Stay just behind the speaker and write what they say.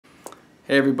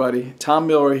Hey everybody, Tom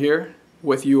Miller here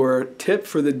with your tip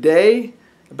for the day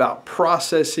about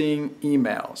processing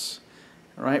emails.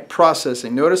 All right,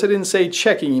 processing. Notice I didn't say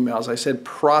checking emails, I said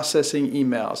processing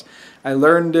emails. I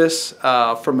learned this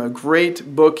from a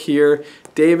great book here,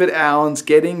 David Allen's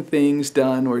Getting Things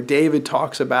Done, where David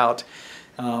talks about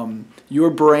your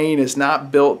brain is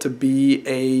not built to be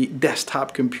a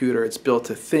desktop computer. It's built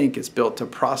to think. It's built to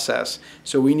process.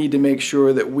 So we need to make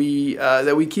sure that we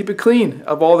keep it clean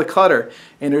of all the clutter.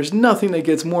 And there's nothing that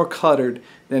gets more cluttered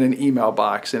than an email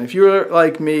box. And if you're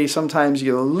like me, sometimes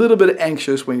you get a little bit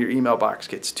anxious when your email box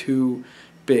gets too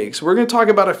big. So we're going to talk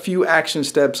about a few action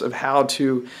steps of how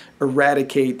to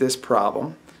eradicate this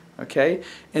problem. Okay?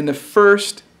 And the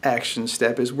first action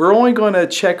step is we're only going to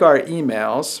check our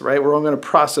emails, right? We're only going to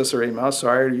process our emails.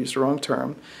 Sorry, I used the wrong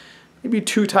term. Maybe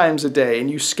 2 times a day, and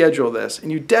you schedule this.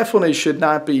 And you definitely should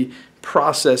not be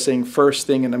processing first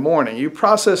thing in the morning. You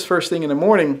process first thing in the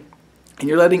morning, and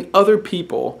you're letting other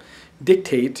people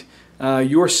dictate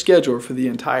your schedule for the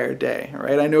entire day. All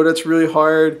right? I know that's really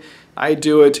hard. I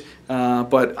do it,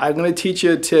 but I'm going to teach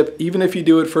you a tip. Even if you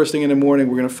do it first thing in the morning,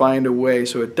 we're going to find a way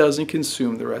so it doesn't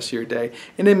consume the rest of your day.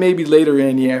 And then maybe later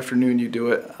in the afternoon you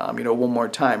do it, one more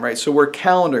time, right? So we're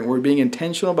calendaring. We're being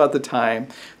intentional about the time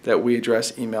that we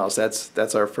address emails.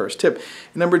 That's our first tip.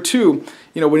 And number 2,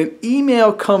 when an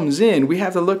email comes in, we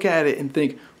have to look at it and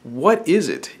think, what is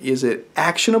it? Is it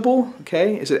actionable?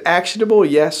 Okay, is it actionable?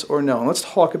 Yes or no? And let's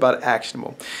talk about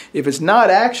actionable. If it's not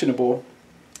actionable,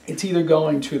 it's either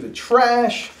going to the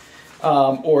trash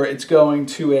or it's going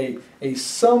to a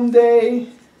someday,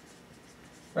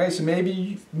 right? So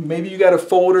maybe you got a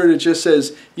folder that just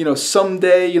says,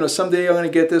 someday, someday I'm going to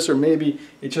get this, or maybe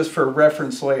it's just for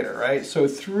reference later, right? So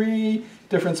 3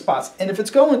 different spots. And if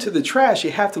it's going to the trash,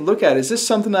 you have to look at, is this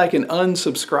something I can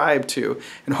unsubscribe to?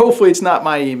 And hopefully it's not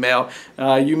my email.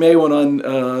 You may want to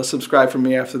unsubscribe from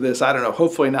me after this. I don't know.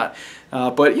 Hopefully not.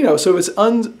 But so if it's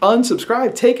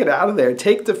unsubscribed, take it out of there.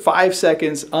 Take the 5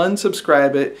 seconds,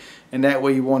 unsubscribe it, and that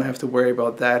way you won't have to worry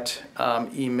about that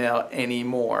email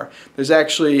anymore. There's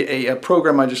actually a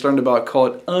program I just learned about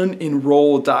called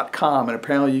unenroll.com, and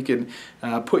apparently you can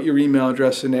put your email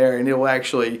address in there and it will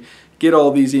actually get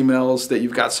all these emails that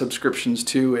you've got subscriptions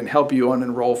to and help you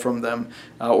unenroll from them,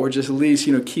 or just at least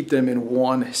keep them in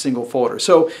one single folder.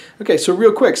 So okay, so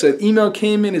real quick, so email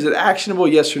came in, is it actionable,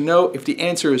 yes or no? If the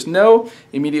answer is no,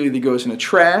 immediately it goes in the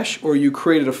trash, or you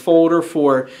created a folder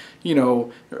for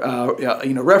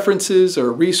references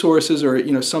or resources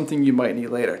or something you might need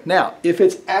later. Now, if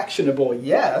it's actionable,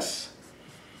 yes.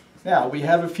 Now we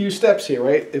have a few steps here,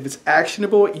 right? If it's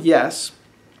actionable, yes.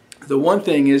 The one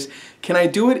thing is, can I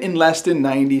do it in less than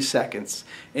 90 seconds?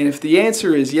 And if the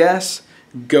answer is yes,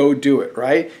 go do it,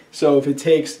 right? So if it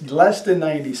takes less than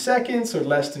 90 seconds or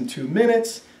less than 2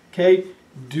 minutes, okay,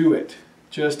 do it.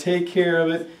 Just take care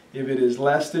of it if it is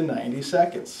less than 90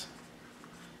 seconds.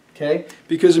 Okay?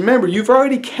 Because remember, you've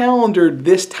already calendared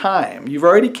this time. You've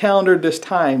already calendared this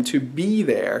time to be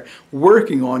there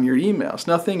working on your emails.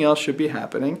 Nothing else should be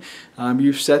happening.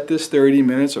 You've set this 30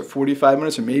 minutes or 45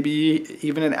 minutes or maybe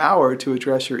even an hour to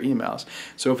address your emails.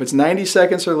 So if it's 90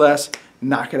 seconds or less,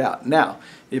 knock it out. Now,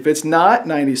 if it's not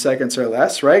 90 seconds or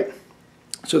less, right?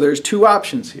 So there's 2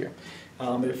 options here.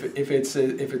 If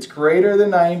it's greater than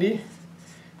 90,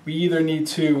 we either need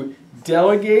to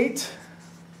delegate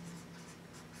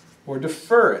or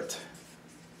defer it.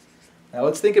 Now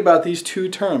let's think about these 2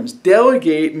 terms.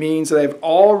 Delegate means that I've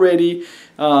already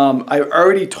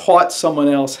taught someone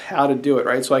else how to do it,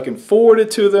 right? So I can forward it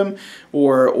to them,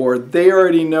 or they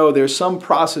already know there's some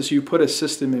process. You put a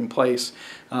system in place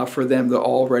for them to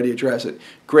already address it.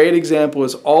 Great example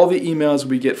is all the emails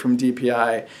we get from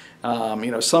DPI.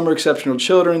 Some are exceptional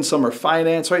children, some are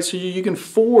finance, right? So you can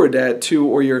forward that to,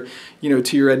 or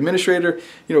to your administrator.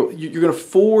 You're going to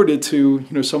forward it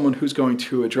to, someone who's going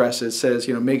to address it. It says,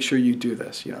 make sure you do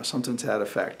this, something to that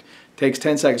effect. Takes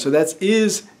 10 seconds. So that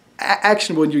is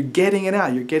actionable, and you're getting it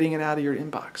out. You're getting it out of your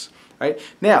inbox, right?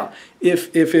 Now,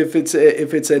 if it's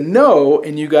a no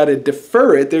and you got to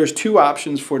defer it, there's 2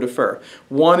 options for defer.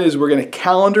 One is we're going to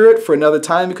calendar it for another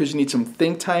time because you need some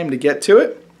think time to get to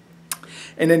it.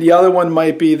 And then the other one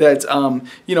might be that, I'm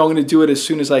going to do it as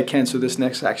soon as I can, so this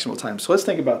next actionable time. So let's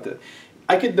think about this.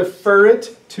 I could defer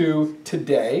it to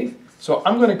today. So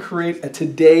I'm going to create a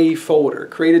today folder.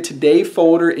 Create a today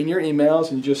folder in your emails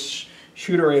and just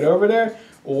shoot it right over there.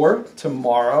 Or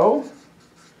tomorrow.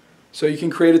 So you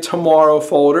can create a tomorrow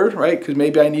folder, right? Because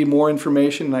maybe I need more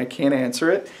information and I can't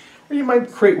answer it. Or you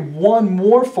might create one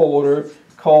more folder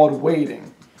called waiting.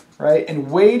 Right? And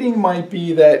waiting might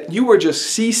be that you were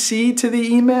just CC'd to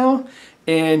the email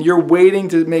and you're waiting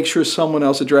to make sure someone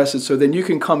else addresses it, so then you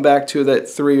can come back to that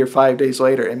 3 or 5 days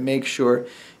later and make sure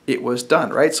it was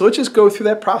done, right? So let's just go through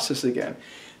that process again.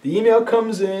 The email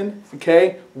comes in,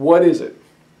 okay, what is it?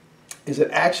 Is it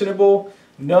actionable?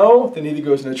 No, then either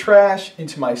goes in the trash,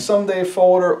 into my someday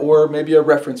folder, or maybe a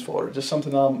reference folder, just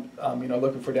something I'm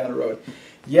looking for down the road.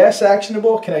 Yes,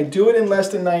 actionable. Can I do it in less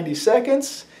than 90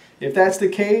 seconds? If that's the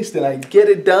case, then I get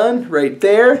it done right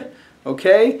there.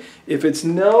 Okay, if it's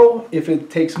no, if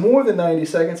it takes more than 90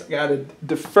 seconds, I got to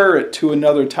defer it to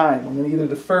another time. I'm going to either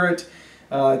defer it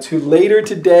to later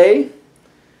today,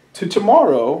 to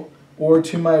tomorrow, or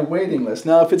to my waiting list.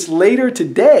 Now, if it's later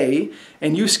today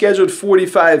and you scheduled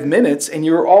 45 minutes and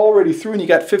you're already through and you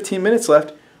got 15 minutes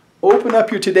left, open up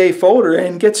your today folder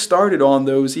and get started on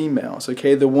those emails,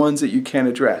 okay, the ones that you can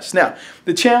address. Now,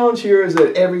 the challenge here is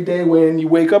that every day when you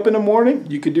wake up in the morning,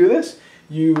 you could do this.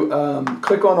 You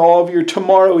click on all of your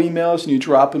tomorrow emails and you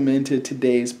drop them into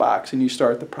today's box and you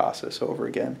start the process over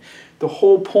again. The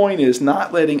whole point is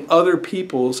not letting other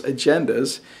people's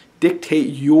agendas dictate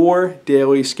your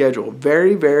daily schedule.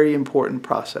 Very, very important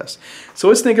process. So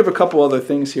let's think of a couple other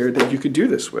things here that you could do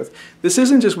this with. This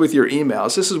isn't just with your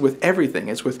emails. This is with everything.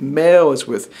 It's with mail. It's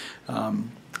with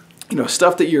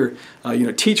stuff that your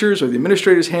teachers or the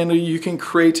administrators handle. You can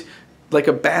create like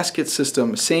a basket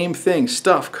system, same thing,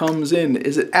 stuff comes in.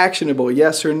 Is it actionable?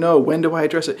 Yes or no? When do I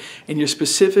address it? And you're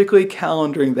specifically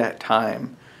calendaring that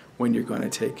time when you're going to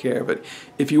take care of it.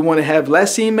 If you want to have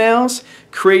less emails,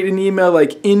 create an email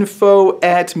like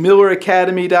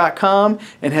info@milleracademy.com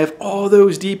and have all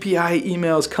those DPI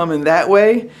emails come in that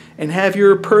way, and have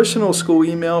your personal school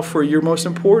email for your most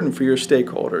important for your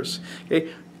stakeholders. Okay?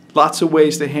 Lots of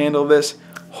ways to handle this.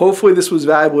 Hopefully this was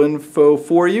valuable info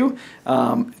for you.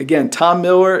 Again, Tom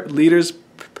Miller,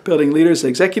 Building Leaders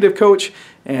Executive Coach,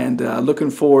 and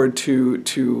looking forward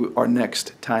to our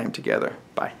next time together.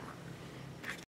 Bye.